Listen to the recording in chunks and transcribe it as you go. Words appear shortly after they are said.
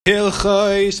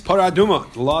Hilchos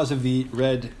paraduma, the laws of the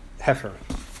red heifer.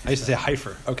 I used to say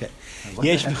heifer. Okay.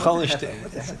 Yesh b'cholish,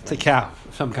 it's a cow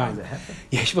of some kind.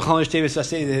 Yesh b'cholish Davis, I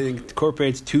say that it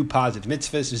incorporates two positive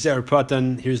mitzvahs. Zer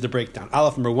pratan. Here's the breakdown.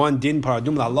 Aleph number 1, din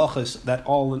paraduma halachas that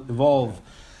all involve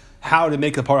how to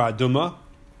make a paraduma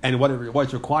and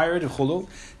what's required. Chulu.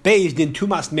 Beis din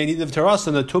tumas meni of taras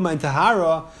and the tuma and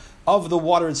tahara of the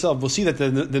water itself. We'll see that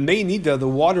the main nida, the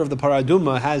water of the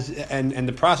paraduma, has and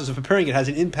the process of preparing it has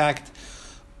an impact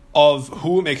of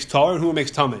who makes tar and who makes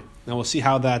tameh. Now we'll see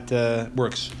how that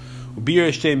works. We'll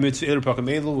explain these prakim.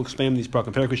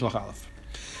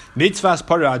 Mitzvahs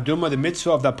paraduma. The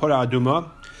mitzvah of that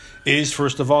paraduma is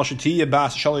first of all shetiyah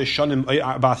bas shalish shanim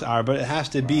bas arba. It has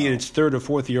to be in its third or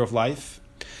fourth year of life.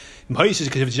 Because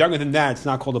if it's younger than that, it's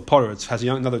not called a parah. It has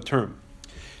another term.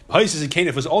 If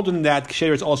it was older than that,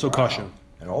 ksher is also kosher.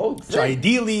 So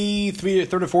ideally,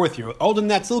 third or fourth year. Older than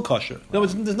that, still kosher. No,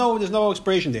 there's no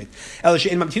expiration date.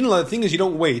 The thing is, you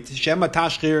don't wait. If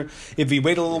we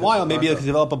wait a little while, maybe it'll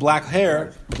develop black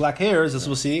hairs, as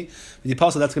we'll see. With the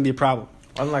apostle, that's going to be a problem.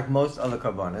 Unlike most other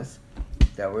karbanos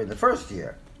that were in the first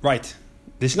year. Right.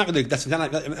 This is not really. That's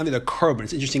not only the carbon.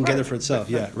 It's interesting together for itself.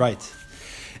 Yeah. Right.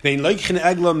 Now, you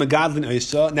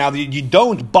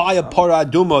don't buy a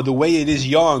paraduma the way it is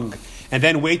young and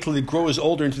then wait till it grows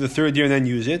older into the third year and then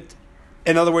use it.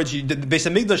 In other words, the Beis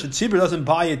Hamikdash, the tzibur doesn't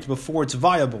buy it before it's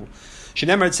viable.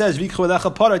 Shenemar, it says,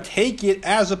 take it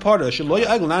as a para. Not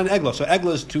an egla. So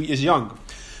egla is young.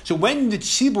 So when the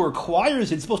tzibur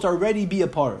acquires it, it's supposed to already be a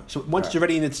para. So once it's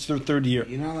already in its third year.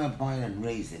 You're not allowed to buy it and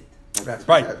raise it.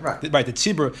 Right. The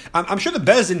tzibur. I'm sure the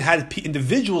Bezdin had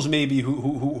individuals maybe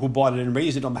who bought it and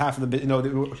raised it on behalf of the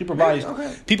supervised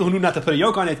people who knew not to put a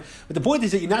yoke on it. But the point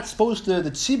is that you're not supposed to.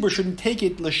 The tzibur shouldn't take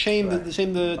it l'shem the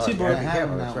tzibur. They have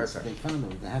them now. They found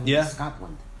them. They have them in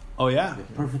Scotland. Oh yeah. They're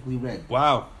perfectly red.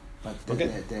 Wow. But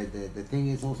the thing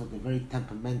is also they're very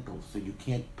temperamental, so you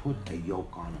can't put a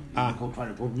yoke on them. You go try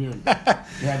to go near them.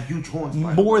 They have huge horns.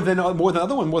 More than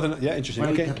other one. Interesting.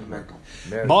 Very okay. temperamental.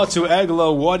 Matzu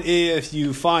eglo. What if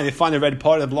you find a red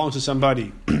part that belongs to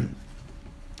somebody? In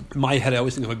my head, I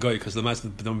always think of a guy because the master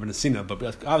don't been a sinner, but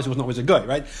obviously it wasn't always a guy,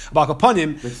 right? But upon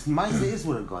him, Maisa is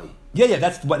with a guy. Yeah,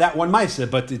 that's what that one Maisa,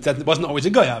 but it wasn't always a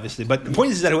guy, obviously. But the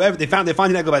point is that whoever they find an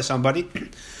egla by somebody,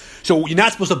 so you're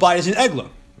not supposed to buy it as an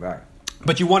egla. Right.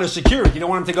 But you want to secure it. You don't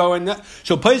want them to go in.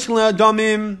 So,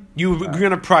 you agree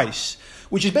on a price,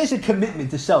 which is basically a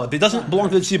commitment to sell it. But it doesn't belong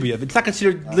to the tzibur yet. It's not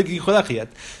considered lichulech yet.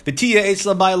 The tiya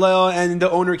etzla ba'aleh, and the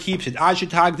owner keeps it. Ad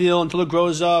shetagdil until it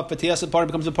grows up. The tiyasa part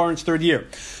becomes a part in its third year.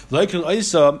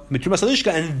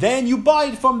 And then you buy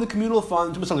it from the communal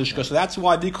fund to masalishka. So that's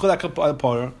why the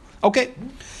part. Okay.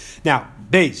 Now,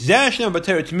 base. This is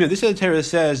the Torah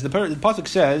says. The pasuk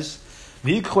says.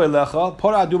 Right?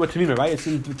 It's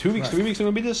in 2 weeks, 3 weeks I'm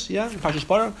going to be this? Yeah? Pashas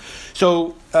Parah.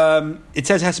 So, it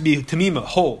says it has to be tamima,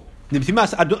 whole.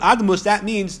 Adamus, that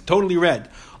means totally red.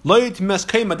 Loy timas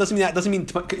kaima doesn't mean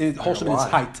wholesome in its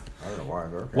height. I don't know why.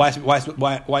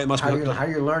 Why it must how be... How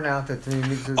you learn out that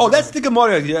tamim... Oh, that's the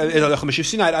Gemara. I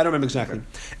don't remember exactly.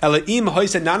 Even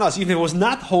if it was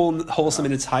not wholesome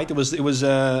in its height, it was a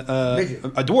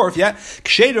dwarf, yeah?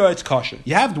 Ksheder, it's kosher.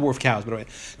 You have dwarf cows, by the way.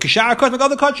 Kshara, like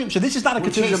other kosher. So this is not a We're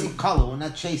chasing color, we're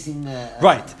not chasing...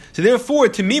 right. So therefore,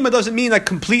 tamima doesn't mean like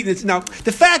complete... Now,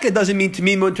 the fact it doesn't mean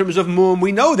tamima in terms of mum,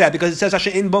 we know that because it says Asher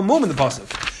in ba mum in the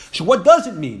pasuk. So what does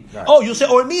it mean? Right. Oh, you'll say,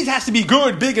 it means it has to be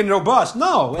good, big, and robust.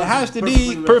 No, it has to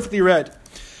be perfectly red.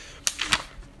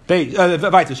 Sorry. If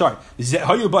it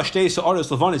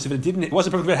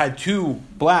wasn't perfectly red, it had two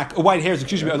white hairs,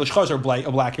 or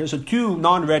black hairs, so two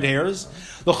non-red hairs.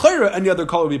 The chayra, any other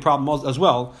color would be a problem as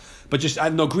well. But just, I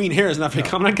know green hair is not very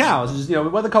common on cows. It's just,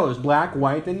 what are the colors? Black,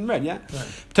 white, and red, yeah?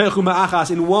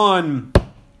 Right. In one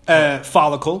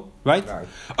follicle. Right?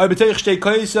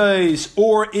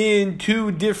 Or in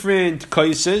two different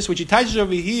kaises, which he touches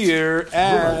over here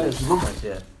as... 1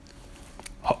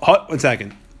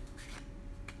 second.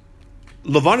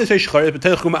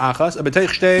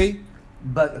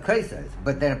 But kaises,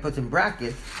 but then it puts in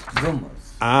brackets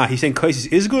gumos. He's saying kaises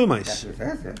is gumos. That's what it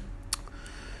says, yeah.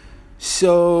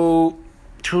 So...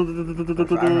 I don't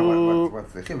know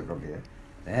what's the chiluk over here.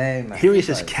 Here he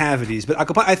says cavities, but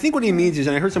I think what he means is,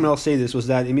 and I heard someone else say this, was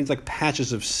that it means like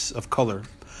patches of color.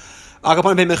 They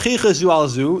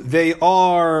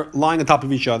are lying on top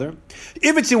of each other.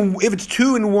 If it's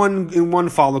two in one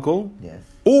follicle, yes.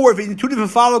 Or if it's two different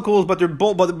follicles, but they're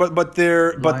both, but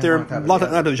they're not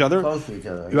to each other, close to each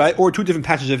other, right? Or two different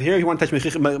patches of hair. If you want to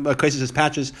touch cases as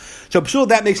patches, so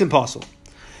that makes it impossible.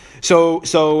 So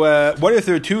what if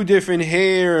there are two different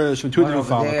hairs from two different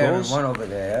follicles, one over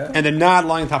there, and they're not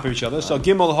lying on top of each other? So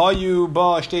Gimel Hayu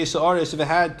Ba Shtei Sa'aris. If it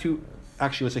had two,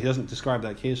 actually, let's say he doesn't describe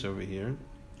that case over here.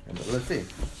 let's see.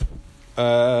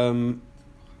 I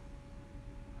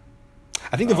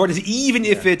think the word is even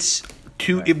if it's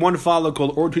if one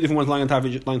follicle or two different ones lying on top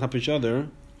of each other.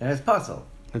 And it's puzzle.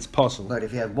 It's possible. But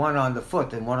if you had one on the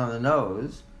foot and one on the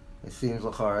nose, it seems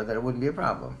l'chara that it wouldn't be a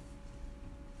problem.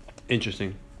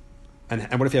 Interesting. And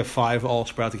what if you have 5 all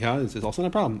sprouted cows? It's also not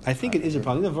a problem. I think it is a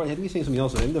problem. I think he's saying something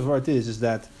else. I think the word is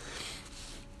that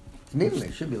Maybe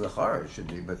it should be l'chara, it should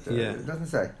be, but it doesn't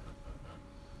say.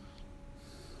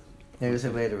 Maybe it's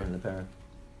later in the parent.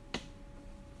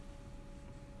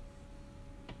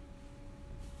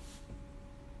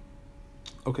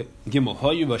 okay. Gimel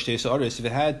Hayu Bashtei Sa'aris. If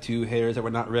it had 2 hairs that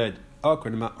were not red,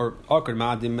 Akar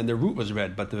Madim, and the root was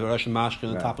red, but the Russian mashkin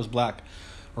on the top was black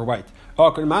or white.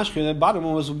 Akar Mashkin, the bottom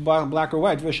one was black or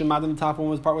white. Russian Madim, the top one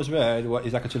was red. What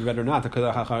is that considered red or not? Because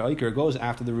Akar goes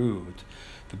after the root.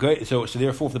 So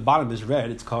therefore, if the bottom is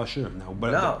red, it's kosher.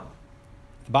 No.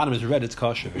 The bottom is red, it's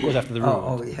kosher. It goes after the root.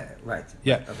 Oh, yeah, right.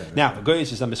 Yeah. Okay, now, the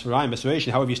goyis is a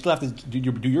misvaration. However, you still have to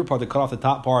do your part to cut off the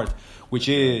top part, which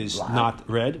is not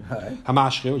red.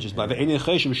 Hamashke, which is black.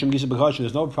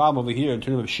 There's no problem over here in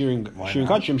terms of shearing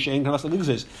kachim.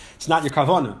 It's not your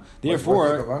kavana.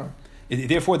 Therefore,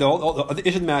 the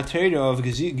issue material of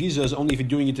giza is only if you're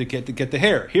doing it to get the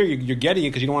hair. Here, you're getting it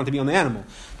because you don't want it to be on the animal.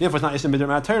 Therefore, it's not issue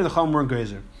material. The chamor and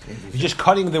grazer. If you're just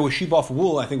cutting the sheep off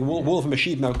wool, I think wool from a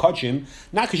sheep now kachim,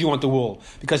 not because you want the wool,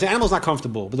 because the animal's not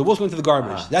comfortable, but the wool's going to the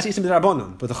garbage. That's issue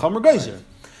derabanan. But the chamor grazer.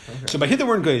 Okay. So by here the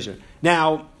word grazer.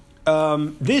 Now.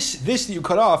 This that you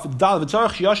cut off, you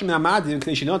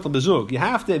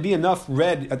have to be enough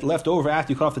red left over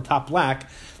after you cut off the top black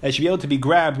that it should be able to be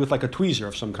grabbed with like a tweezer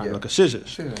of some kind, like a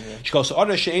scissors. If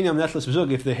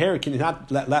the hair is not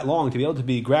that long to be able to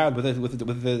be grabbed with the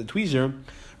tweezer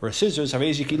or a scissors,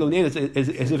 as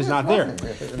if it's not there.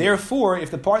 Therefore, if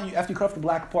the part after you cut off the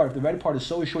black part, if the red part is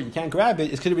so short you can't grab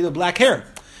it, it's going to be the black hair.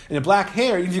 And the black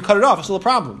hair, even if you cut it off, it's still a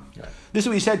problem. Right. This is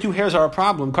what he said, 2 hairs are a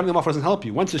problem. Cutting them off doesn't help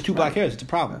you. Once there's 2 black hairs, it's a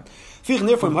problem. But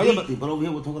over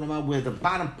here we're talking about where the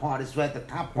bottom part is red, the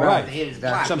top part of the hair is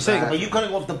black. So I'm saying, but you're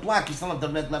cutting off the black, you still have the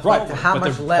red left over. How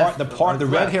much left? The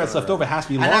red hair that's left over has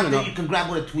to be long enough. And after you can grab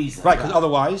with a tweezer. Right, because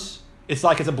otherwise, it's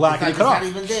like it's a black hair you cut off.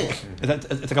 It's not even there.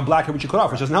 It's like a black hair which you cut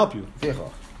off, which doesn't help you.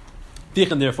 Therefore, if you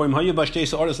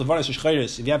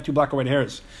have 2 black or white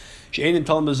hairs,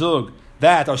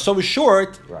 that are so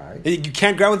short, right, you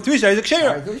can't grab with the tweezers. It's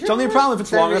only a problem if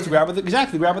it's long enough to grab with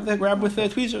the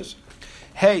tweezers.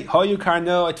 Hey, what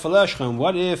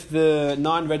if the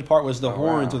non-red part was the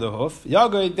horn to the hoof?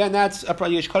 Then that's a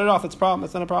problem. You should cut it off. That's a problem.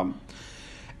 That's not a problem.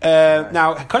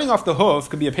 Now, cutting off the hoof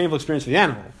could be a painful experience for the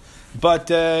animal,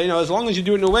 but as long as you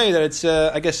do it in a way that it's,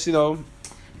 I guess. But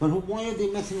why are they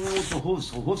messing around with the hoofs?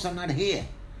 The hoofs are not here.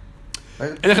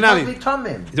 When it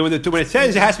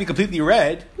says it has to be completely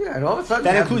red, and all of a sudden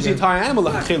that includes the entire animal.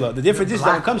 The difference is that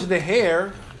when it comes to the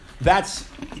hair, that's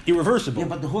irreversible. Yeah,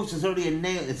 but the hoofs is already a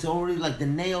nail. It's already like the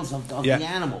nails of the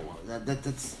animal.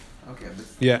 That's okay.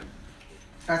 Yeah.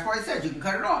 That's why I said you can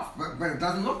cut it off, but it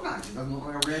doesn't look nice. It doesn't look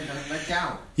like a red let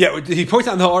down. Yeah, he points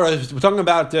out in the Ha'ara, we're talking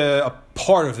about a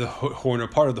part of the horn or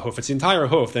part of the hoof. It's the entire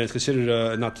hoof, then it's considered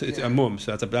it's a mum,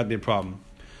 so that'd be a problem.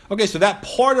 Okay, so that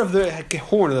part of the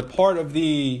horn, or the part of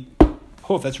the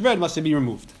hoof that's red, must be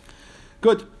removed.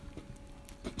 Good.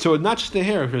 So not just the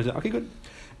hair. Okay, good.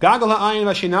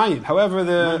 However,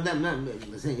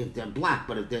 if they're black,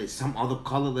 but if there's some other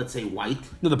color, let's say white.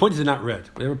 No, the point is they're not red.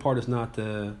 Whatever part is not.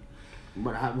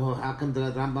 But how come the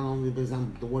Ramban only brings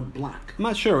on the word black? I'm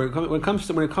not sure. When it comes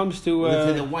to let's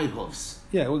say the white hoofs.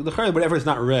 Yeah, whatever is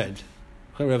not red.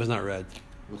 Whatever is not red.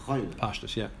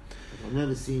 Pashtus, yeah. I've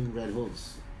never seen red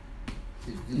hoofs.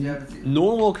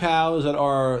 Normal cows that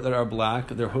are black,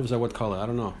 their hooves are what color? I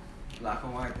don't know. Black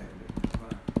and white.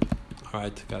 All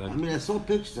right, got it. I mean, I saw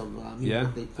pictures of them.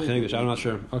 English. I'm not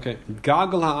sure. Okay.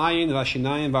 Gagel ha'ayin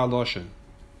v'ashinayim v'aloshin.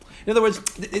 In other words,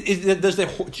 does the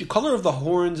color of the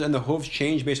horns and the hooves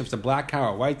change based on if it's a black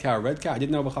cow, or white cow, or red cow? I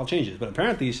didn't know how it changes, but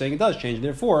apparently he's saying it does change.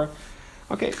 Therefore,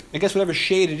 okay, I guess whatever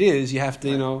shade it is, you have to,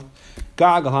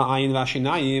 Gagel ha'ayin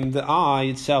v'ashinayim, the eye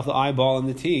itself, the eyeball and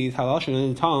the teeth, haloshin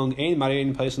and the tongue, ein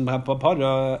marin place in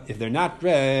if they're not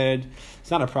red, it's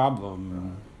not a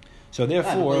problem. So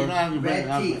therefore,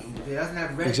 red teeth. If it doesn't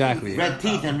have red teeth, red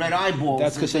teeth and red eyeballs.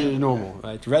 That's considered normal,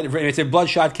 right? Red. It's a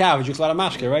bloodshot cow. It drinks a lot of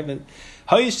mashke, right? But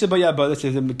let's say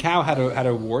the cow had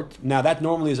a wart. Now that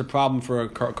normally is a problem for a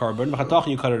carbon.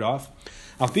 You cut it off.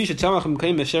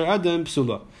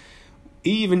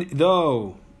 Even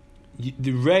though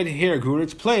the red hair grew in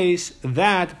its place,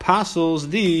 that passes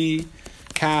the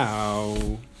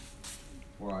cow.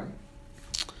 Why?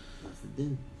 That's the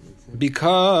din.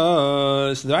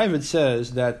 Because the Ravid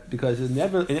says that because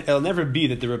it'll never be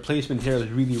that the replacement hair is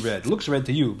really red. It looks red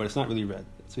to you, but it's not really red.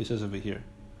 That's what he says over here.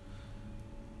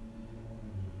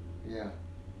 Yeah.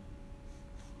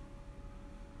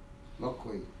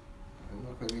 Locally.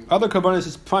 Other carbonates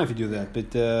is fine if you do that,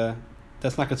 but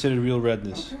that's not considered real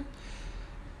redness. Okay.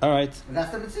 All right. And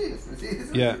that's the Matthias.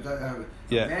 Yeah.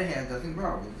 Yeah. Red hair doesn't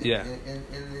grow in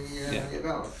the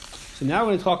abella. So now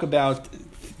we're going to talk about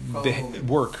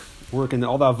work and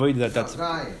all the avodah that's.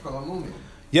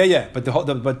 Yeah. But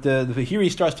here he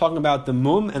starts talking about the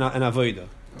mum and avodah,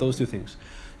 those two things.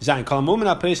 Zayin kol mum and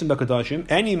apeisim b'kadashim.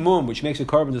 Any mum which makes a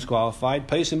carbon disqualified,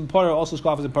 peisim b'para also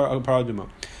disqualifies a paraduma.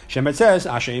 Shemet says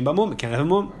ashein b'mum, it can't have a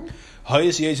mum.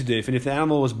 Hayis yezidif, and if the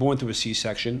animal was born through a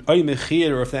C-section, or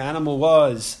if the animal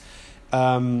was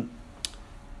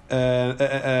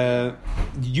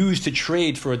used to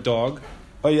trade for a dog.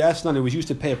 It was used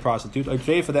to pay a prostitute.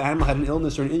 For the animal had an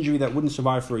illness or an injury that wouldn't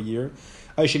survive for a year.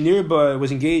 Shenirba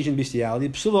was engaged in bestiality.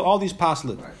 Psula, all these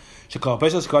pasalit.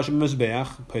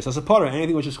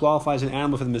 Anything which disqualifies an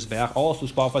animal for the mizbeach also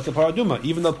disqualifies the paraduma,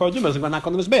 even though paraduma doesn't knock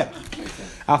on the mizbeach.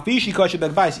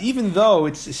 Even though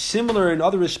it's similar in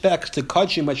other respects to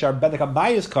kachim, which are bedek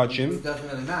abayis kachim. It doesn't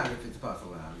really matter if it's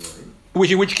possible.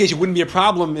 In which case it wouldn't be a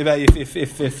problem if you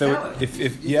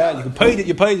can pay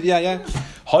it.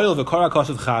 Hoil the karakas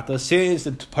of chata, since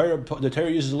the Torah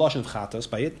uses the lashon of chatas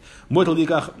by it.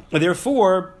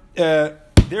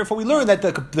 Therefore, we learn that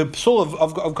the soul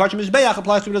of kachim mizbeach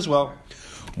applies to it as well.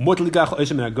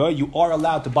 You are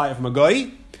allowed to buy it from a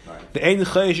guy.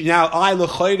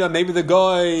 Now, maybe the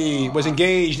guy was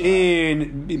engaged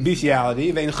in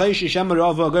bestiality.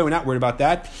 We're not worried about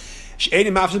that.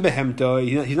 He's not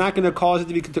going to cause it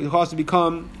to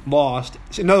become lost.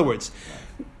 In other words,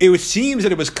 it seems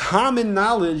that it was common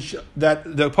knowledge that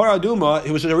the paraduma,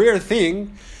 it was a rare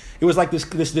thing. It was like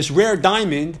this rare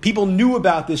diamond. People knew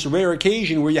about this rare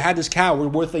occasion where you had this cow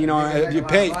worth you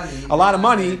pay a lot of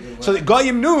money. So the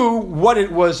Goyim knew what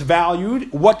it was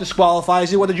valued, what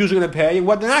disqualifies it, what the Jews are going to pay, and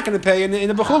what they're not going to pay in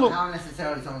the Bechulu. Not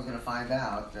necessarily someone's going to find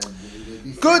out.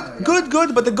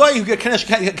 Good. But the guy who can't sich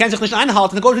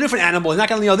anhalten to go to a different animal, he's not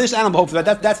going to this animal. Hopefully,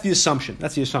 that's the assumption. Now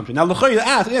the Chayil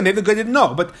asked, maybe the guy didn't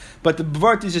know, but the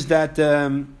Bavart is that.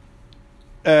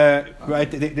 Right?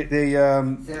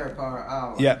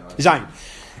 Zayin.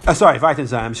 Sorry, Vaytan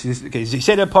Zayin. Okay, he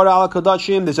said that para ala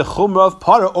kodashim. There's a chumra of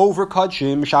para over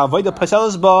kodashim. Sha'avoida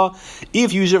paselas ba.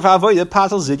 If you use it for avoida,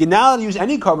 pasels it. You're not allowed to use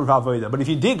any carbon for avoida, but if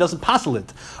you did, it doesn't pasel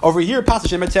it. Over here,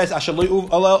 pasel it says ashaloi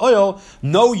oil.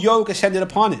 No yoke ascended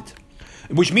upon it,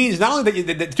 which means not only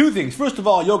that two things. First of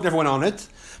all, yoke never went on it,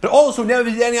 but also never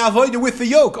did any avoida with the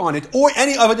yoke on it, or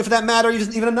any avoida for that matter,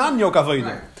 even a non-yoke avoida.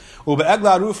 Right. Now,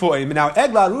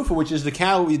 Egla Rufa, which is the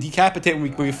cow we decapitate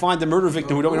when we find the murder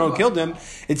victim who don't know who killed him,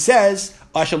 it says,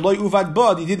 Ashaloi Uvad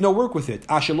Bud, he did no work with it.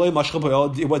 Ashaloi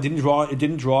Mashchapel, it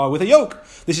didn't draw with a yoke.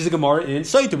 This is a Gemara in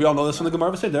Saita. We all know this from the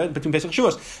Gemara of Saita, between Pesach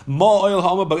Shavuos. Ma oil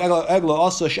hama but Egla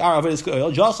also Shar Avodah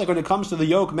oil. Just like when it comes to the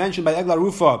yoke mentioned by Egla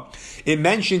Rufa, it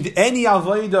mentioned any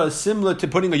avodah similar to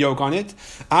putting a yoke on it.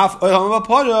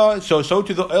 So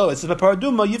to the oil, it says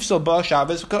Paraduma Yifsal Ba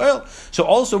Shabbos Oil. So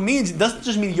also means it doesn't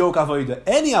just mean yoke avodah,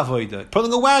 any avodah,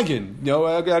 pulling a wagon,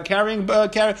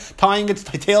 tying its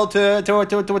tail to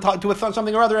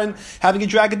something or other and having it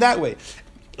drag it that way.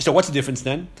 So what's the difference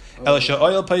then?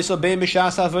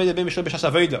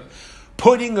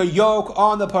 Putting a yoke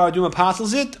on the paraduma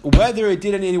passes it, whether it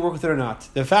did any work with it or not.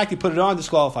 The fact you put it on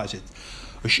disqualifies it.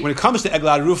 When it comes to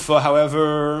Egla Rufa,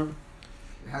 however,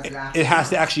 it has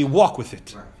to actually walk with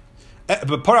it. Right.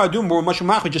 But paradum, we're much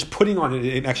more just putting on it.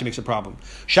 It actually makes a problem.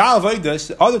 Shal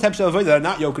avodas, other types of avodah that are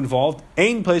not yoke involved,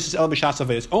 ain places el b'shas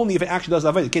avodas, only if it actually does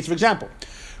avodah. Case for example,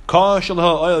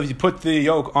 if you put the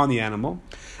yoke on the animal,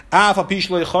 but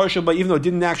even though it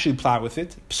didn't actually plow with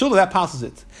it, psula, that passes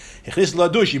it.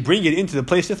 You bring it into the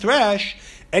place to thresh.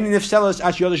 And if sellers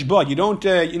at yodesh bud, you don't,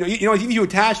 even if you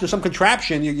attach to some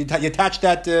contraption, you attach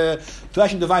that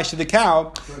threshing device to the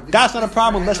cow. That's not a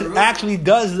problem unless it actually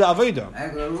does the avodah.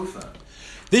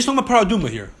 This is from a paraduma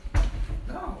here.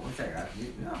 No.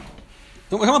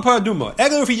 Don't come on paraduma.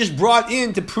 Egler, if he just brought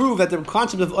in to prove that the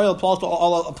concept of oil applies to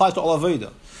all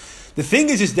avodah. The thing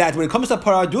is that when it comes to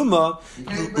paraduma, you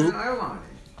can't put an oil on it.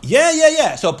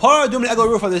 Yeah. So paraduma and egler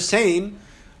roof are the same.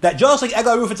 That just like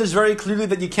Egla Ruf, it says very clearly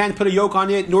that you can't put a yoke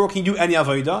on it, nor can you do any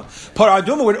avodah.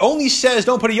 Paraduma, when it only says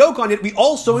don't put a yoke on it, we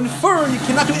also infer you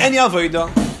cannot do any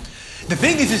avodah. The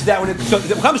thing is that when it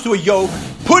comes to a yoke,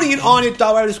 putting it on it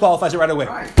disqualifies it right away.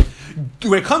 Right.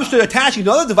 when it comes to attaching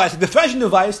another device, like the threshing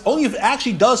device, only if it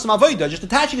actually does some avodah. Just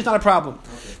attaching is not a problem.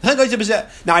 Okay.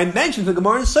 Now I mentioned the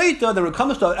Gemara in Saita that when it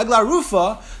comes to Eglah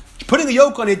Rufa, putting a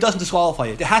yoke on it doesn't disqualify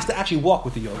it. It has to actually walk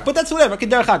with the yoke. But that's whatever. Okay,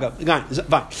 derech hagav. Again,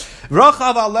 fine.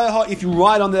 Rachav aleha, if you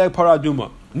ride on the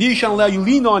paraduma. Nishan aleha, you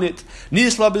lean on it.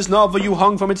 Nislab is nava, you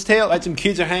hung from its tail. Like some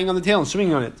kids are hanging on the tail and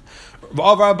swinging on it.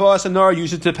 V'avar ba'as anar,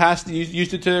 used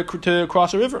it to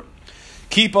cross a river.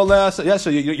 Keep aleha, so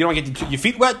you don't get your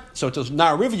feet wet. So it's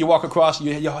not a river. You walk across.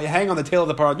 You hang on the tail of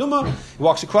the paraduma. It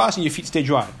walks across, and your feet stay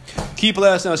dry. Keep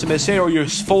aleha, or you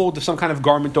fold some kind of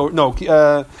garment. Or no.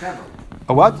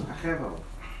 A what?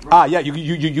 Yeah,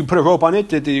 you put a rope on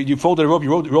it. You folded a rope. You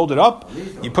rolled it up.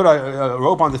 You put a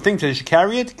rope on the thing to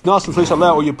carry it.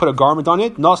 Or you put a garment on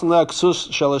it.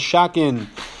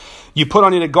 You put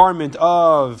on it a garment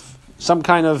of some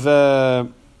kind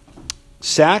of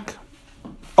sack.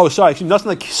 Oh, sorry, nothing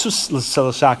like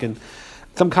some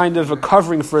kind of a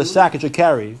covering for a sack that you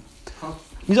carry.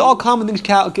 These are all common things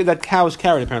that cows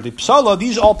carry, apparently. Psala,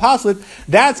 these are all possible.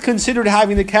 That's considered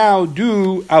having the cow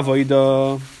do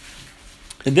avodah.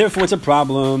 And therefore it's a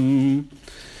problem.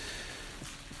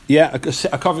 Yeah,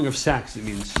 a covering of sacks, it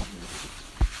means.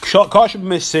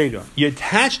 You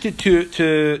attached it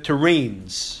to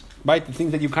reins, right? The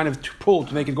things that you kind of pull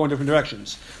to make it go in different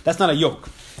directions. That's not a yoke.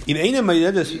 If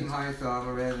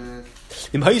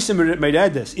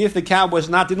the cow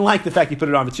didn't like the fact you put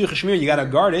it on, you got to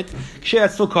guard it.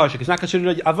 It's still kosher. It's not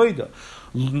considered avodah.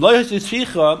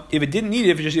 If it didn't need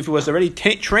it, if it was already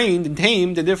trained and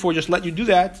tamed, and therefore just let you do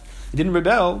that, it didn't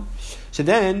rebel. So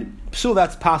then,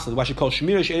 that's possible. What you call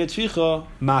shmir she'edet tzricha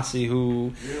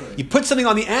masihu. You put something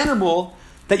on the animal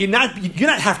that you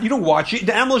don't watch it.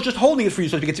 The animal is just holding it for you,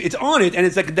 so it's on it, and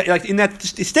it's like in that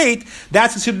state.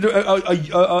 That's considered a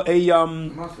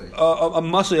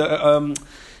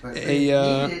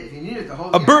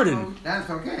burden. That's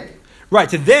okay. Right.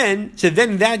 So then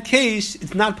in that case,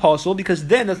 it's not possible because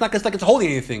then it's not like it's holding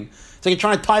anything. It's like you're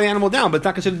trying to tie the animal down, but it's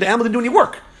not considered. The animal didn't do any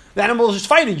work. The animal is just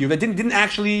fighting you. That didn't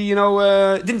actually,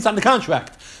 didn't sign the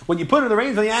contract. When you put it in the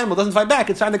reins on the animal, it doesn't fight back.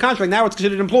 It signed the contract. Now it's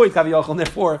considered employed kaviyachol, and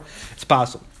therefore it's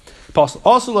possible.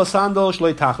 Also, la sandal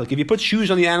shloi tachlik. If you put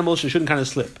shoes on the animals, it shouldn't kind of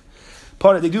slip.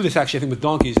 They do this actually, I think, with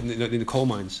donkeys in the coal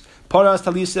mines. Paras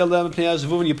talisa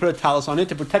zvuvin. You put a talus on it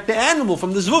to protect the animal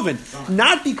from the zvuvin,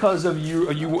 not because of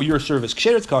your service.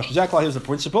 Ksheretz kash. Exactly. Here's the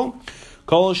principle.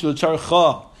 Kol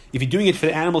shlutzarcha. If you're doing it for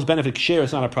the animal's benefit, ksher,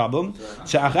 it's not a problem.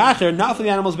 Not for the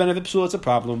animal's benefit, psul, it's a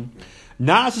problem. If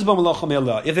the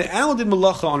animal did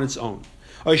malacha on its own,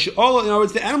 in other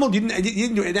words, the animal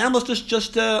didn't do it. The animal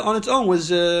just on its own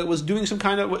was doing some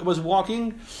kind of was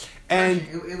walking, and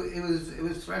it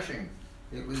was threshing.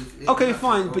 Okay,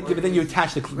 fine, but then you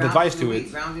attach the device to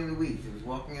it. Grounding the wheat. It was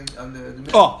walking on the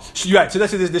mill. Oh, so you're right. So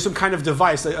there's some kind of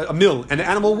device, a mill, and the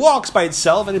animal walks by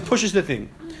itself and it pushes the thing.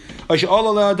 Or it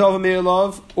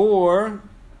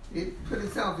put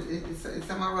itself. It's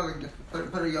somehow like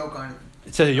put a yoke on it.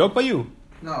 It says a yoke by you.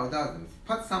 No, it doesn't.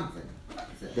 Put something.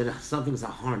 Then something's a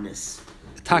harness.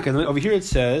 Taka, over here it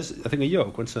says, I think a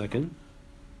yoke. 1 second.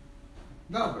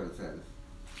 No, but it says.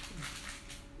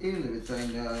 Even if it's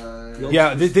saying.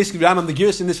 This Rambam, the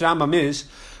gears in this Rambam is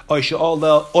oil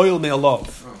me'alov.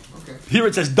 Oh, okay. Here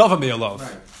it says dava me'alov.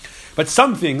 Right. But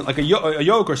something like a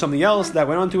yoke or something else that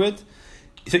went onto it.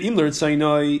 So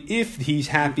if he's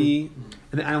happy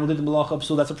and the animal did the malacha,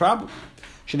 so that's a problem.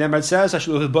 Shneimar says,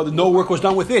 but no work was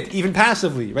done with it, even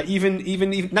passively, right? Even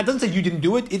that doesn't say you didn't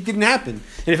do it; it didn't happen.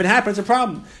 And if it happened, it's a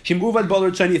problem. If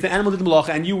the animal did the malacha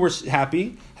and you were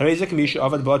happy, if the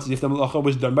malacha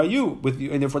was done by you,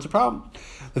 and therefore it's a problem.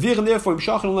 Therefore,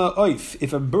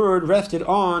 if a bird rested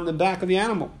on the back of the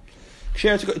animal,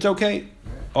 it's okay.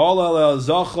 All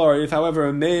zachar, if however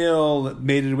a male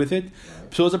mated with it.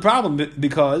 So it's a problem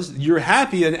because you're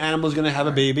happy an animal is going to have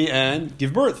a baby and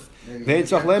give birth.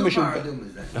 Exactly. A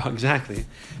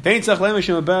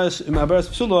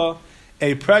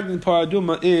pregnant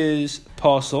paraduma is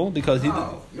possible because you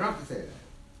don't have to say that.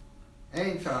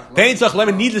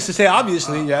 Needless to say,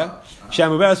 obviously,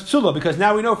 because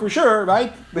now we know for sure,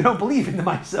 right? We don't believe in the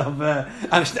mice of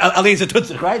Alin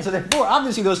Zatutzich, right? So therefore,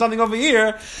 obviously, there was something over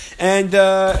here, and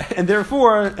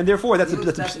therefore, that's a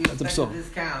psul. This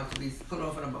cow to be put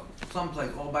off in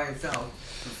someplace all by itself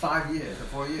for 5 years or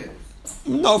 4 years.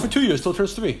 No, for 2 years till it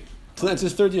turns 3. So that's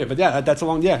his 3rd year. But yeah, that's a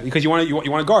long because you want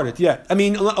to guard it. Yeah, I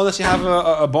mean, unless you have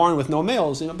a barn with no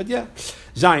males, But yeah,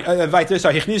 Zayin.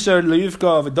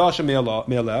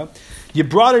 You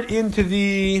brought it into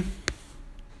the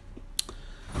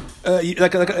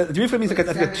the means like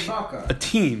a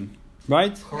team,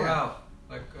 right? Corral,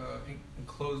 like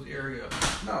enclosed area.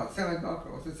 No, seven baka.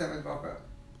 What's a seven baka?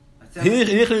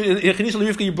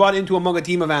 You brought it into among a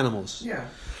team of animals. Yeah.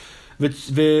 And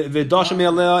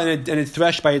it's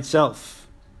threshed by itself.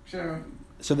 Sure.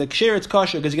 So the ksher, it's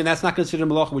kosher, because again, that's not considered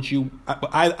malacha, which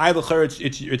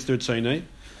it's third Sinai.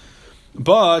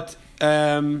 But you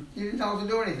didn't tell him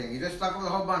to do anything. You just stuck with a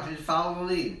whole bunch and just follow the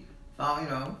lead.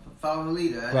 Follow the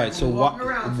leader. Right. So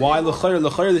why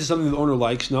l'chayr? This is something the owner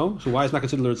likes. No. So why is it not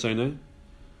considered third Sinai?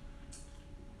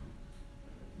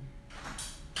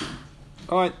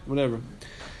 All right. Whatever.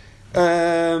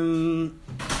 Where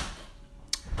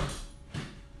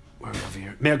are we over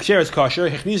here? Ksher is kosher.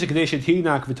 If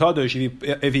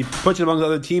he puts it among the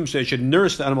other teams, so it should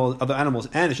nurse the other animals,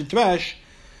 and it should thresh.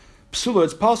 Psula,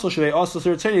 it's possible. Should they also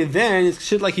third Sinai? Then it's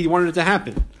considered like he wanted it to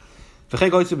happen.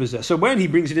 So when he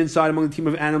brings it inside among the team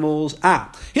of animals,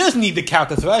 he doesn't need the cow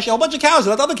to thresh. A whole bunch of cows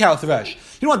let the other cow thresh.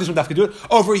 You don't want this one to do it.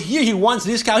 Over here, he wants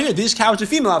this cow here. This cow is a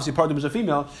female. Obviously, part of them is a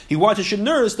female. He wants it should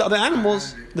nurse the other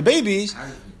animals, the babies.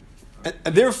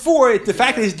 And therefore, the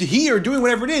fact that he's here doing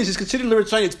whatever it is considered l'irut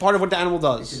Sinai. It's part of what the animal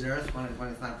does. It can nurse when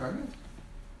it's not pregnant?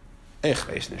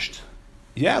 Weiß nicht.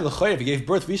 Yeah, l'chayr, if he gave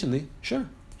birth recently, sure.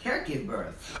 Can't give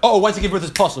birth. Oh, once he gave birth,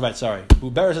 it's possible, right? Sorry.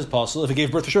 Uberes is possible. If he gave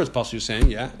birth, for sure, it's possible. You're saying,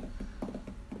 yeah.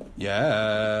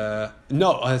 Yeah.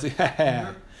 No.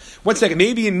 1 second.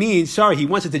 Maybe it means, sorry, he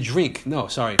wants it to drink. No,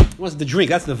 sorry. He wants it to drink.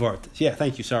 That's the vart. Yeah,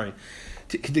 thank you. Sorry.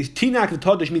 Tinak the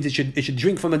Todesh means it should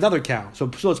drink from another cow. So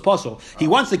it's possible. He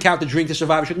wants the cow to drink to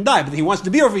survive, it shouldn't die. But he wants it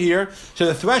to be over here. So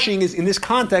the threshing is in this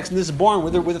context, in this barn,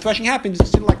 where the threshing happens,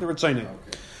 it's considered like the Ritzayne.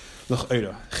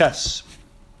 Ches.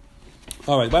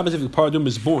 All right. What happens if the paradum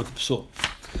is born with the psul?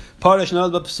 Parash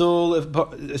neld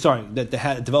b'psul. Sorry, that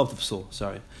developed the psul.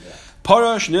 Sorry.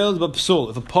 Parash neld b'psul.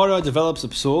 If a para develops a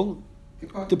psul,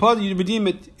 the para you redeem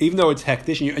it, even though it's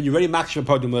hektish, and you're ready to makdish a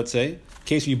paradum. Let's say, in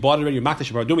case you bought it already, you're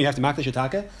makdish a paradum. You have to makdish a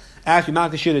taka. After you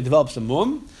makdish it, it develops a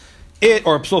mum,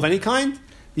 or a psul of any kind.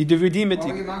 You redeem it. Why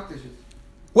would you makdish it?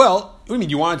 Well, what do you mean?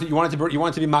 You wanted to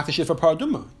be makdish it for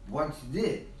paradum. Once you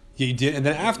did. Yeah, you did, and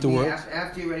then afterwards.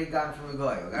 After you already got it from the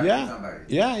guy, or got it from somebody.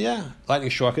 Yeah. Lightning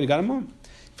short could have got him on.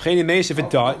 If it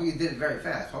died. You did it very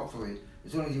fast. Hopefully,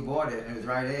 as soon as you bought it and it was the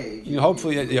right age.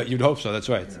 Hopefully, you'd hope so. That's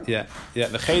right. Yeah.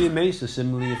 The chayim mesa.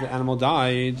 Similarly, if the animal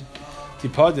died,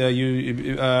 tipada,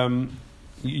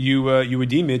 you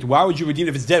redeem it. Why would you redeem it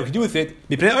if it's dead? What can you do with it?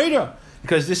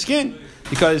 Because the skin.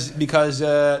 Because that's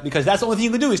the only thing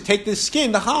you can do is take this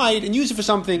skin, the hide, and use it for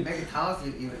something. You make it talis,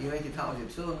 you make it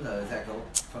talis, from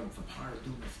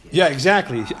paradum skin. Yeah,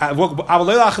 exactly.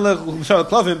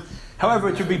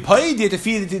 However, to be paid to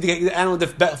feed the animal the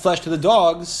flesh to the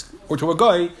dogs or to a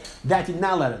guy, that you're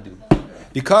not allowed to do,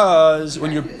 because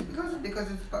when you're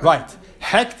because it's right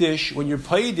hektish, when you're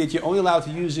paid it, you're only allowed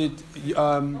to use it.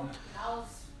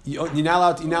 You're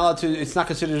not allowed to. It's not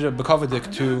considered a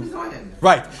bekavadik to.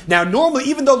 Right now, normally,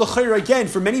 even though l'chayr again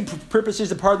for many purposes,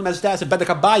 the paradum has status of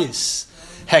bedekabayis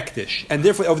hektish, and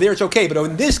therefore over there it's okay. But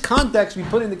in this context, we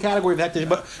put it in the category of hektish,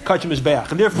 but kachim is beach,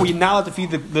 and therefore you're not allowed to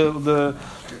feed the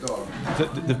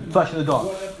flesh of the dog.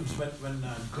 What happens when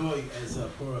goy as a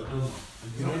paradum?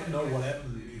 You don't know what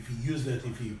happens if he used it,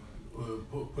 if he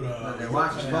put a...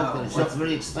 It's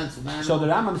very expensive animal. So the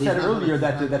Rambam said earlier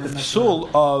that the psul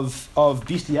of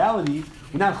bestiality,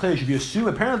 we're not clear. If you assume,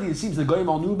 apparently it seems the goyim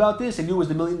all knew about this. They knew it was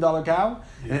the $1 million cow,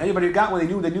 and anybody who got one, they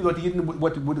knew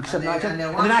what would accept, not accept.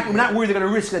 And we're not worried they're going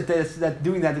to risk that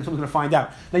doing that someone's going to find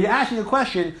out. Now you're asking a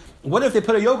question. What if they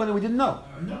put a yoke on it we didn't know?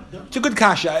 No. It's a good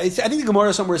kasha. I think the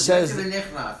Gemara somewhere says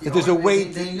that there's a way.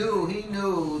 He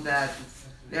knew that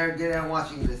they're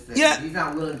watching this thing. Yeah. He's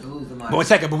not willing to lose the money. But 1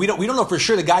 second, but we don't know for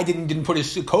sure the guy didn't put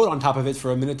his coat on top of it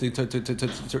for a minute to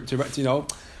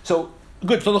So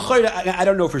good. So I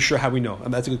don't know for sure how we know.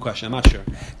 That's a good question. I'm not sure.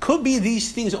 Could be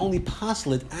these things are only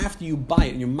possible after you buy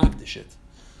it and you makdish it.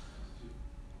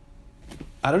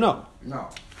 I don't know. No.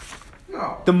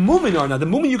 The movement or not? The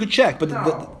movement you could check, but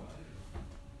no.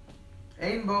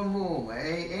 Ain't bo mum,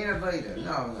 ain't a vader.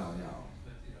 No.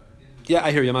 Yeah,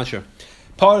 I hear you. I'm not sure.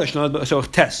 Polish, so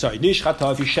test. Sorry,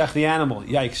 nishchata. If you shech the animal,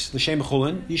 yikes. L'shem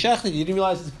chulin. You shech it. You didn't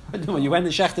realize it's you went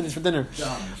and shechted it for dinner.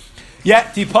 Yeah,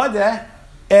 tipada.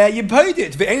 You paid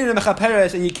it.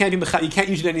 And you can't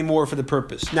use it anymore for the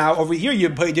purpose. Now over here,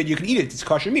 you paid it. You can eat it. It's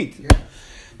kosher meat.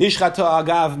 Nishchata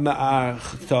agav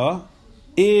ma'archta.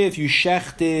 If you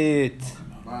shecht it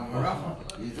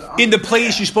in the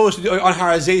place you're supposed to do on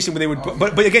Harazation, when they would,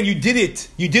 but again, you did it.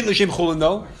 You did l'shem chulin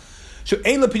though. So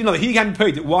ein lepidin, he can't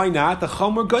be paid. Why not? The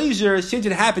chomer geyser, since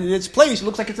it happened in its place, it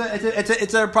looks like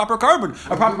it's a proper carbon,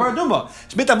 a proper paraduma.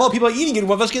 It's meant that more people are eating it.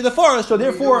 One of us get in the forest, so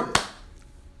therefore,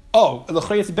 the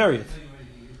you have to bury it.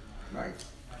 Right.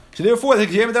 So So therefore, the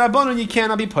Kiyam D'Rabbanan, you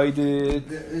cannot be paid. This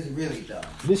is really dumb.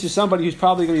 This is somebody who's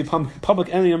probably going to be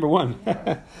public enemy number one.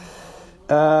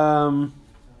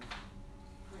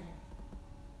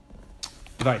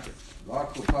 Right. La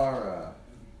Kupara.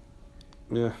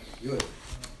 Yeah. Good.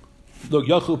 Look,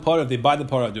 Yachu Parah, they buy the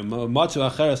Paraduma. Matzu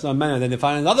Acheres not manna, then they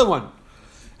find another one.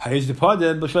 Here's the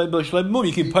Padah, B'Shleb Mum.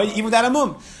 You can pay even without a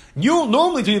Mum. You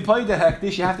normally to pay the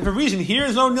Hektish, you have to for a reason. Here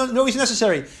is no reason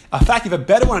necessary. In fact, you have a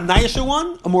better one, a nicer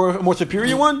one, a more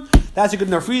superior one. That's a good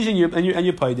enough reason, and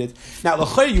you paid it. Now,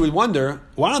 l'chayr, you would wonder,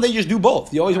 why don't they just do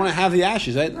both? You always want to have the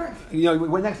ashes, right? You know,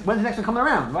 when's the next one coming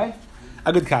around, right?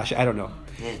 A good kasha, I don't know.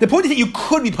 The point is that you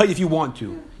could be paid if you want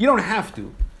to. You don't have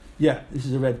to. Yeah, this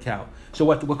is a red cow. So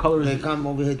what color is They it? come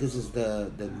over here. This is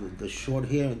the short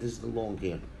hair, and this is the long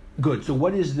hair. Good. So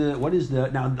what is the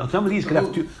now? Some of these could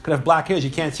have black hairs.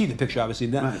 You can't see the picture, obviously.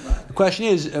 Right. The question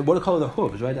is, what color are the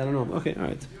hooves? Right? I don't know. Okay, all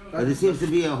right. But there seems to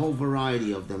be a whole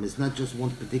variety of them. It's not just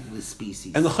one particular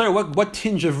species. And the what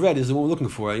tinge of red is the one we're looking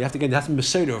for? You have to get some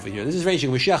Masada over here. This is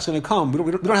raging. When Mashiach's going to come, we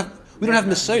don't have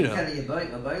Masada.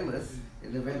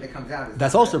 The red that comes out.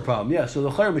 That's also a problem. Yeah. So the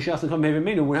Chayr Mashiach's going to come.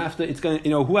 Maybe we have to. It's going to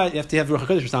you have to have Ruach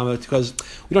HaKodesh because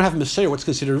we don't have Masada. What's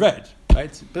considered red,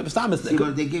 right? But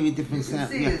they give you different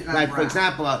samples. Yeah. Like for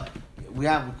example, we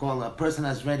call a person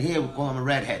has red hair. We call him a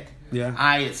redhead.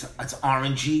 Yeah. It's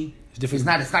orangey. It's different.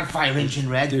 It's not fire engine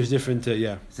red. There's different.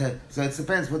 Yeah. So it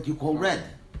depends what you call red.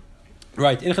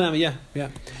 Right. Yeah.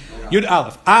 Yud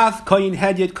Aleph. Av koyin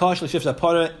hedyet kosher l'shifta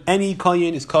parah. Any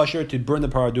koyin is kosher to burn the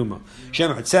paraduma.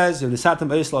 Shemar, it says in the Satam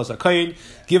Eislas a koyin,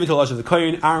 give it to Elazar the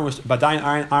koyin. Aaron was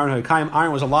badayin. Aaron had kaim.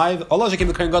 Aaron was alive. Elazar came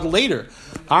to koyin God later.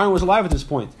 Aaron was alive at this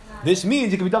point. This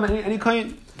means it can be done by any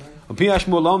koyin. We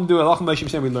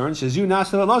learn says you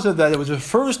Nasa Elazar that it was the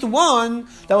first one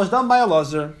that was done by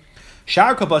Elazar.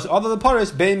 Shar kabas, other the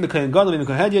paras, bein mekayin gadol, bein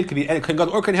mekayin hedyet, could be kayin gadol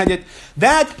or kayin hedyet.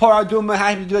 That paraduma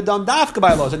had to be done dafka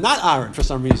by Elazar, not Aaron for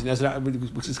some reason, as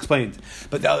was explained.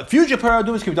 But the future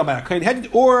paradumas can be done by a kayin hedyet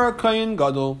or kayin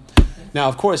gadol. Now,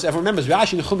 of course, everyone remembers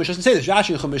Rashi in the Chumash doesn't say this. Rashi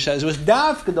in the Chumash says it was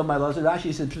dafka done by Elazar.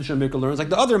 Rashi said Pshut Mikra learns like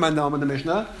the other mandam in the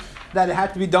Mishnah that it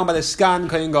had to be done by the skan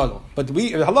kayin gadol. But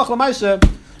we halach l'maisa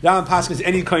Rambam Paschal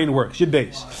any kayin works. Your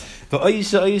base. The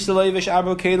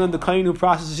kohen who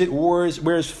processes it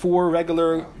wears 4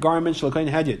 regular garments. The kohen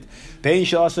hedyet. Bein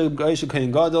also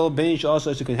kohen gadol. Bein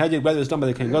also kohen hedyet. Whether it's done by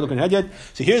the kohen gadol, kohen hedyet.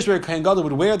 So here's where kohen gadol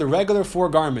would wear the regular 4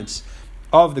 garments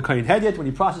of the kohen hedyet when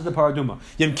he processes the paraduma.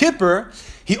 Yom Kippur,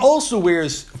 he also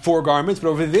wears 4 garments, but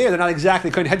over there they're not exactly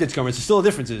kohen hedyet's garments. There's still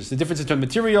differences. The difference in terms of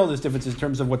material. There's differences in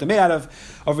terms of what they're made out of.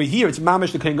 Over here, it's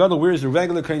mamish. The kohen gadol wears the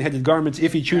regular kohen hedyet garments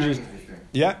if he chooses.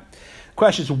 Yeah.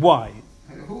 Question is why.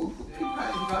 Who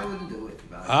probably wouldn't do it.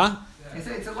 Huh? They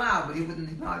say it's allowed, but he wouldn't.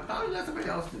 He probably let somebody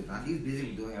else do it. He's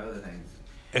busy doing other things.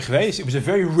 It was a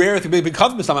very rare thing.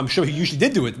 I'm sure he usually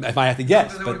did do it, if I had to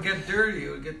guess. But it would get dirty.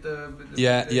 It would get the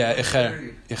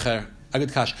Icher. A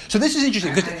good kash. So this is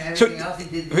interesting.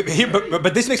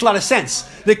 But this makes a lot of sense.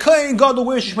 The Kohen Gadol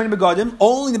wears Shishmani Begadim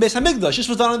only in the Beis Hamikdash. This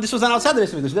was done outside the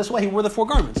Beis Hamikdash. That's why he wore the 4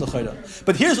 garments.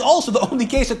 But here's also the only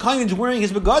case of Kohen is wearing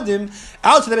his Begadim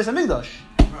outside the Beis Hamikdash.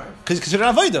 Because it's considered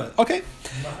Avodah. Okay.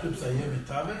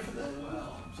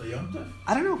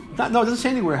 I don't know. No, it doesn't say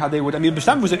anywhere how they would. I mean, it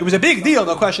was a big deal,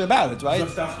 no question about it, right?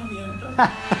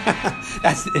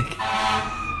 That's the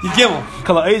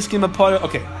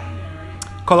okay.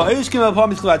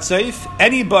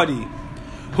 Anybody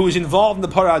who is involved in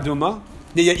the paraduma,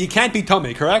 you can't be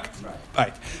tamei, correct?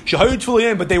 Right.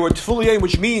 But they were tfuliyim,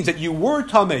 which means that you were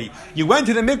tamei. You went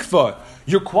to the mikvah.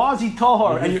 You're quasi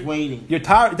tahar, and your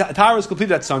tahar is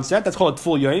completed at sunset. That's called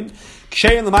tful yom.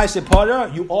 Kshein l'maaseh para.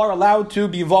 You are allowed to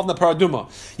be involved in the paraduma.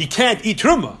 You can't eat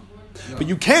truma. But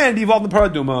you can be involved in the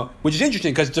paraduma, which is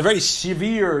interesting because it's a very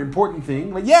severe, important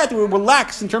thing. But yet, we're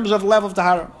relaxed in terms of the level of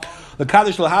tahara. The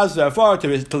kaddish lahaz afar to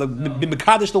be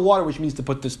mekadosh the water, which means to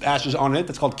put the ashes on it.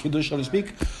 That's called kiddush, so to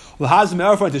speak. Lahaz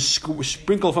me'afar to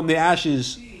sprinkle from the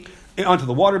ashes onto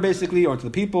the water, basically, or onto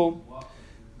the people.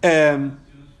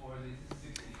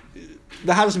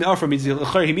 The havas me'afar means he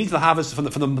means the havas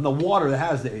from the water that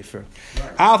has the afer.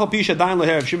 Alpha pisha dain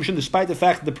leher shimshon, despite the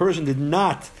fact that the person did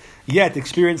not yet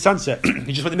experience sunset.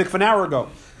 He just went to mikvah an hour ago.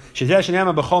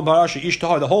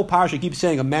 The whole parasha keeps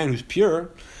saying a man who's pure,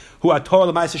 who at Torah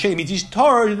l'ma'aser sheni, means he's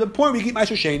Torah to the point where you keep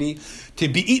ma'aser sheni. To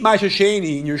eat ma'aser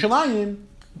sheni in Yerushalayim,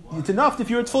 it's enough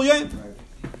if you're at full yom.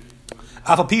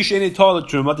 Despite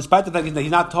the fact that he's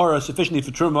not Torah sufficiently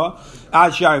for truma,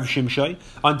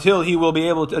 until he will be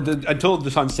able to, until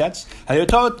the sun sets, he's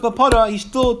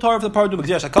still Torah for the paraduma.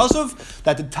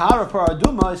 That the Torah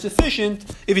paraduma is sufficient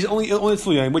if he's only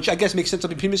fluyim, which I guess makes sense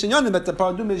of the primus and yonim, that the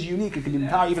paraduma is unique. It can be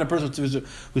Torah even a person who's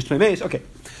tmei. Okay.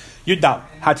 Yudal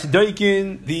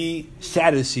Hatzidoikin, the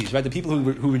Sadducees, right? The people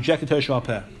who rejected Torah Sheba'al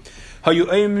Peh.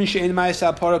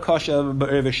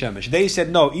 They said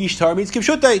no. Ish tar means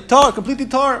kibshutei tar, completely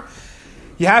tar.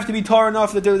 You have to be tar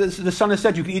enough that the sun has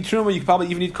set. You can eat truma. You can probably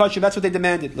even eat kosher. That's what they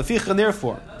demanded. Leficha, and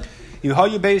therefore, how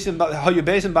you base him by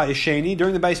Yesheni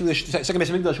during the second Beis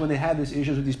Hamikdash when they had these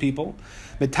issues with these people.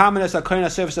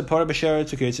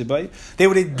 They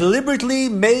would deliberately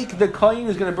make the kohen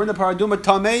who's going to burn the paraduma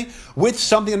tameh with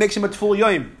something that makes him a tful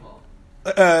yoim.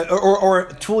 Or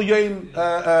tful yoim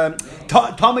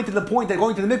tummy to the point that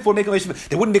going to the mikvah make him.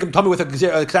 They wouldn't make him tummy with a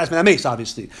ksas menames,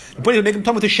 obviously. The point is make him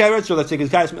tummy with a sheretz, so let's take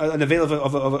his guys an avail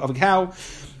of a cow.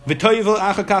 And then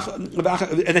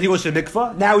he goes to the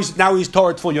mikvah. Now he's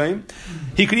Torah tful yoim.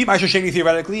 He could eat Ma'aser Sheni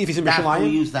theoretically if he's in Yerushalayim. We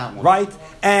use that one, right?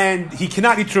 And he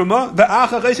cannot eat truma.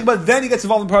 But then he gets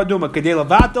involved in paraduma.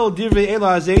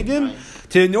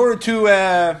 In order to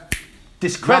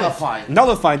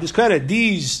discredit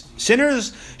these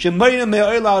sinners who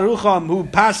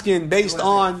paskin based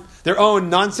on their own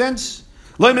nonsense,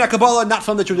 not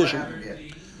from the tradition.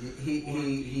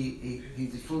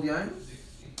 He's full young.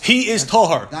 He is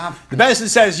Tahar. The Beis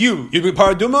says, you be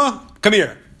paraduma, come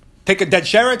here. Take a dead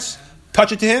sheretz,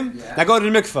 touch it to him, now go to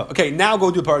the mikveh. Okay, now go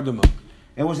do paraduma.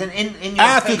 It was an in your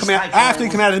after face he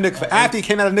came out of the mikveh. After he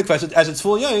came out of the mikveh as it's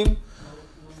full yom.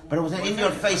 But it was an in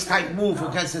your face type move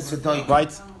against the tzedek.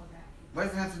 Right. What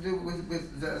does it have to do with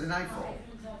the nightfall?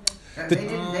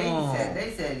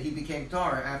 They said he became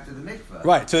Torah after the mikveh.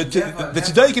 Right. So the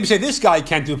tzedek can say this guy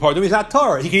can't do paraduma. He's not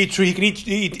Torah. He can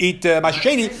eat Ma'aser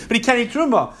Sheni, but he can't eat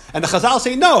truma. And the Chazal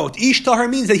say no. Ish Tahar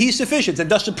means that he's sufficient, and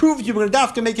thus to prove it, you're going to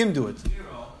have to make him do it.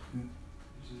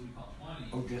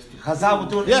 Chazal would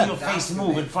do an in your face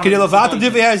move in front of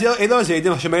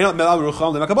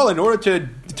in order to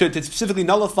specifically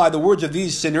nullify the words of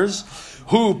these sinners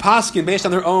who paskin based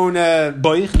on their own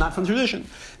boich, not from tradition.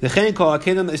 It's like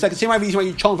the same reason why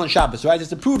you challenge on Shabbos, right?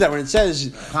 Just to prove that when it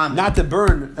says not to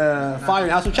burn fire in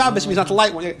the house of Shabbos, it means not to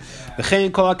light one. Also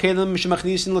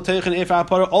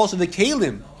the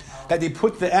kelim that they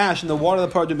put the ash and the water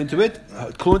of the paradum into it,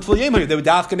 they would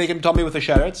dafka make him tummy with the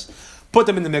sheretz, put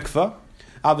them in the mikveh.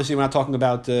 Obviously, we're not talking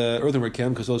about earthenware kelim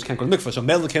because those can't go to mikveh. So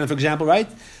metal kelim, for example, right?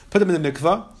 Put them in the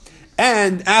mikveh,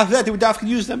 and after that, they would dafka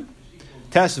use them.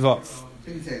 Tesvav.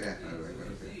 Didn't say that.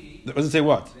 That doesn't say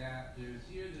what?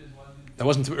 That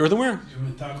wasn't earthenware?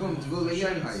 It doesn't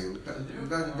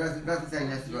say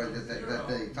necessarily that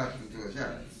they touched him to a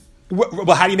sheretz.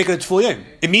 Well, how do you make it a tful yom?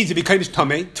 It means it becomes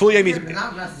tummy. Tful yom means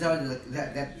not necessarily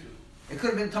that it could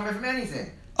have been tummy from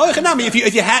anything. Oh, if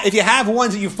you have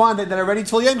ones that you find that are ready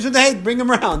tful yom, so hey, bring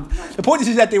them around. The point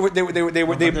is that they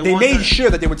made sure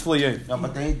that they were tful yom. No,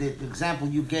 but the example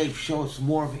you gave shows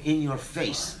more of in your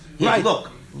face. Here, Right.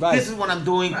 look. Right. This is what I'm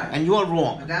doing, and you're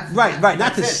wrong. Right.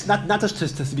 Not just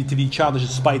to be childish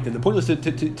and spite them. The point was to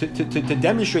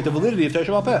demonstrate the validity of Torah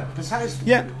Sheba'al Peh. Precisely.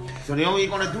 Yeah. So the only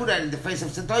going to do that in the face of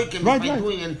tzedek Right. by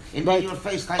doing in your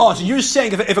face. Type Oh, so you're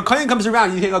saying if a kohen comes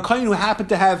around, you think a kohen who happened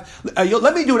to have,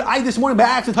 let me do it. I this morning by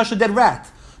accident touched a dead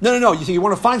rat. No. You think you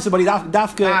want to find somebody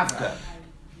dafka.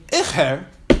 Icher.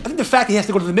 I think the fact that he has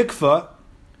to go to the mikveh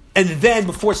and then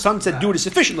before sunset do it is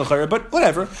sufficient, but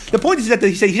whatever. The point is that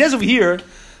he says over here,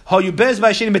 you're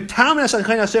right. It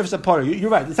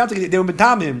sounds like they were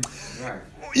betam him. Right.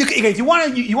 If you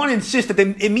want to insist that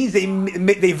it means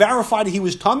they verified that he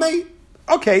was tamei.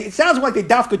 Okay, it sounds like they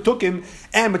dafka took him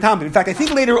and betam him. In fact, I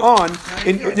think later on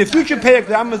in the future parak,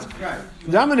 the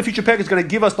Rambam in the future parak is going to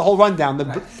give us the whole rundown,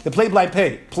 the play by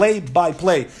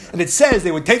play, and it says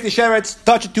they would take the sheretz,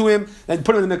 touch it to him, and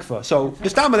put him in the mikveh. So the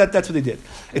stama that's what they did.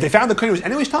 If they found the kohen was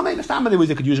anyways tamei, the stama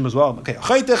they could use him as well. Okay,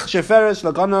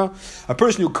 a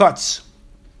person who cuts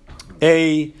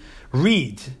a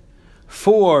reed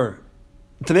to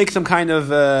make some kind of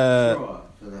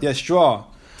straw.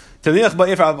 In order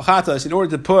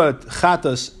to put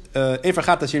efer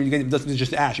chatas here, it doesn't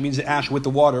just ash. It means the ash with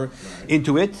the water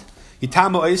into it. He's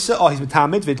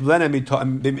metamid,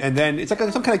 and then it's like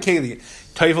some kind of keli.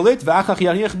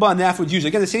 Toivel and afterwards use it.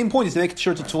 Again, the same point is to make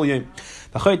sure it's full yom.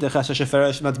 The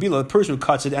person who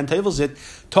cuts it and tevels it,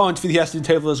 he has to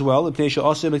do tevel as well.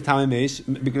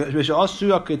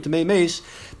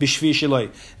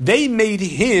 They made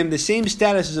him the same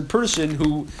status as a person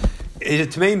who is a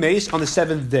tamei mace on the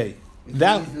seventh day.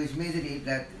 Which means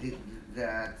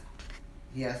that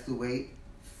he has to wait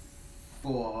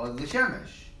for the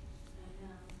shemesh.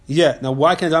 Yeah. Now,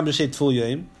 why can't I just say tful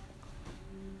yom?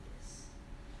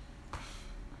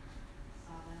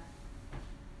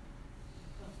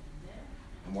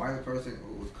 And why the person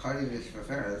who was cutting this for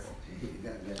Ferris, he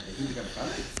becomes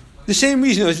cutting? The same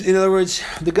reason. In other words,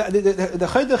 the guy, the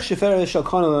Chaydach Shefer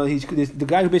Shalkana, he's the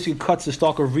guy who basically cuts the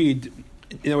stalk of reed.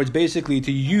 In other words, basically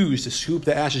to scoop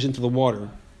the ashes into the water.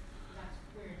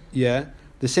 Yeah,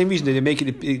 the same reason that they make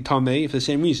it tamei for the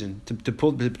same reason to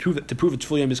prove its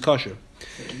full yom is kosher.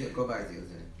 Go back to it.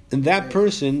 And that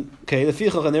person, okay, the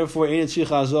fichach, and therefore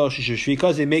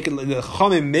because they make it, the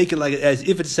Chachamim make it like as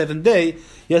if it's the seventh day.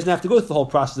 He doesn't have to go through the whole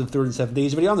process of the third and seventh day.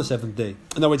 He's already on the seventh day.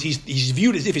 In other words, he's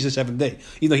viewed as if he's the seventh day,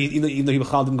 even though he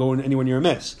didn't go anywhere near a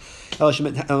mess. They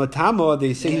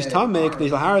say he's tamek. They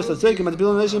haras l'tzekim at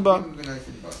the ba.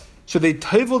 So they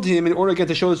tabled him in order again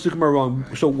to show the Sukkim are wrong.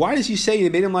 So why does he say they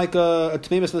made him like a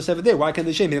tmeimos on the seventh day? Why can't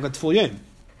they say made him like a full yom?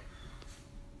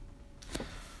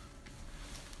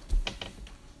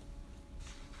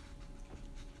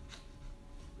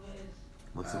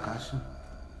 What's the kasha?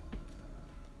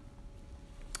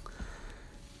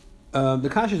 The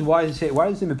kasha is why does it say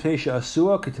mepesha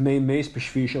asua k'tamei meis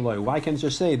b'shvi shaloi? Why can't it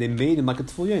just say they made him like a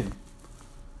full yom?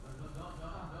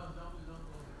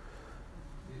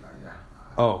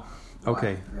 Oh,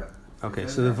 okay, okay.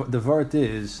 So the vart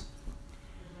is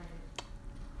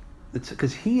it's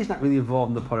because he is not really involved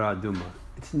in the parah aduma.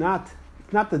 It's not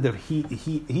that he.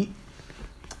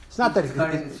 It's not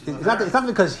that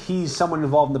because he's someone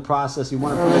involved in the process. You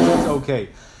want to prove it's okay,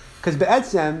 because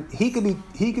be'etzem he could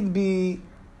be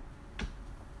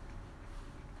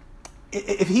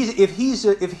if he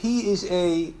is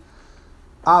a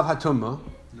av hatuma,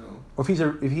 or if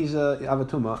he's a av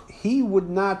hatuma, he would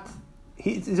not.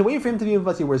 It's a way for him to be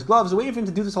involved. He wears gloves. It's a way for him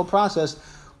to do this whole process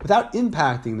without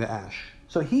impacting the ash.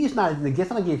 So he's not in the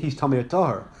gift. It's not like he's tamei or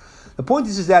tahor. The point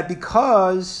is that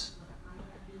because.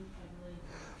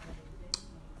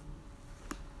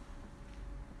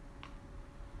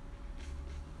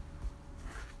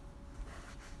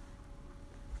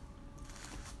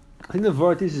 I think the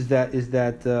word is that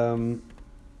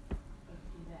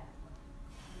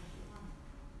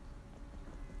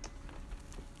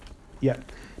yeah,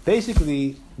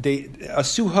 basically a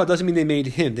suha doesn't mean they made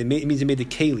him. It means they made the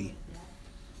keli,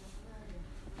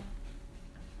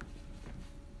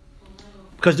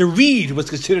 because the reed was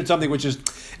considered something which is,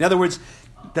 in other words,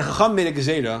 the Chacham made a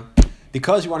gezerah.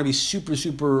 Because you want to be super,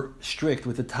 super strict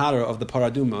with the tara of the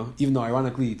paraduma, even though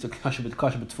ironically it's a kasha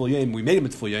but full yom, we made him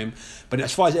at full yom, but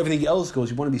as far as everything else goes,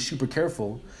 you want to be super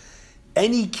careful.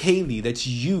 Any keli that's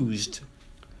used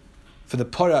for the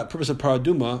purpose of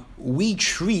paraduma, we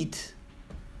treat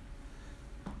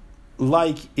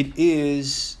like it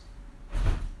is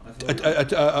in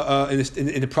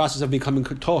the process of becoming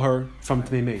tohar from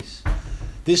tmei meis.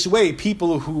 This way,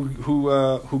 people who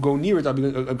go near it are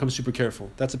become super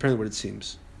careful. That's apparently what it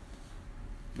seems.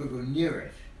 Who go near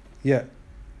it? Yeah.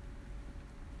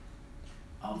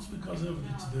 Alles because of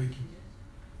its doiking.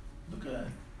 Look at that.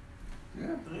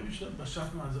 Yeah. The Rebbe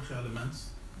beschaffen man solche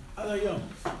elements. Alla yom.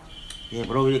 Yeah,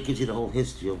 but over here it gives you the whole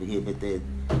history over here. But the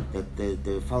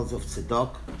fellows of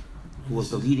Tzedok, who was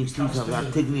the leading student of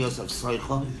Antignius of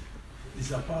Seicha.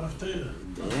 Is a part of Torah.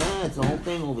 Yeah, it's the whole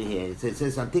thing over here. It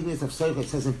says Antignius of Seicha. It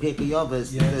says in Pirkei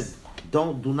Avos, yes.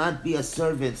 Do not be as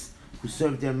servants who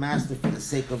serve their master for the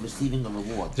sake of receiving a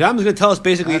reward. The Rambam is going to tell us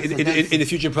basically in the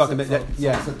future program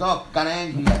yeah. So Tzedok got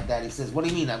angry at that. He says, "What do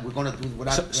you mean? We're going to do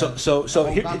without?" So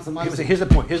here's the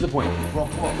point.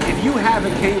 If you have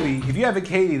a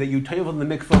keli that you tavel in the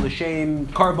mikvah l'shem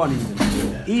karbanim,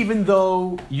 even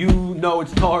though you know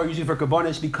it's tahor using for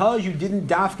karbanis, because you didn't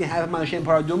dafke have him on l'shem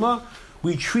paraduma,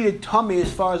 we treat it tamei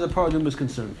as far as the paraduma is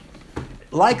concerned,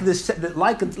 like the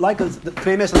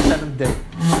famous on the seventh day.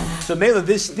 So Mela,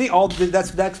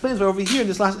 that explains why over here in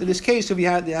this case, if he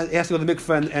has to go to the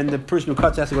mikvah and the person who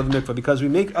cuts has to go to the mikvah, because we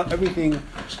make everything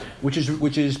which is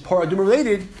paraduma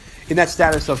related in that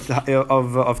status of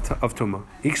tuma.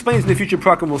 He explains in the future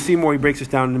program. We'll see more. He breaks this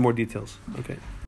down in more details. Okay.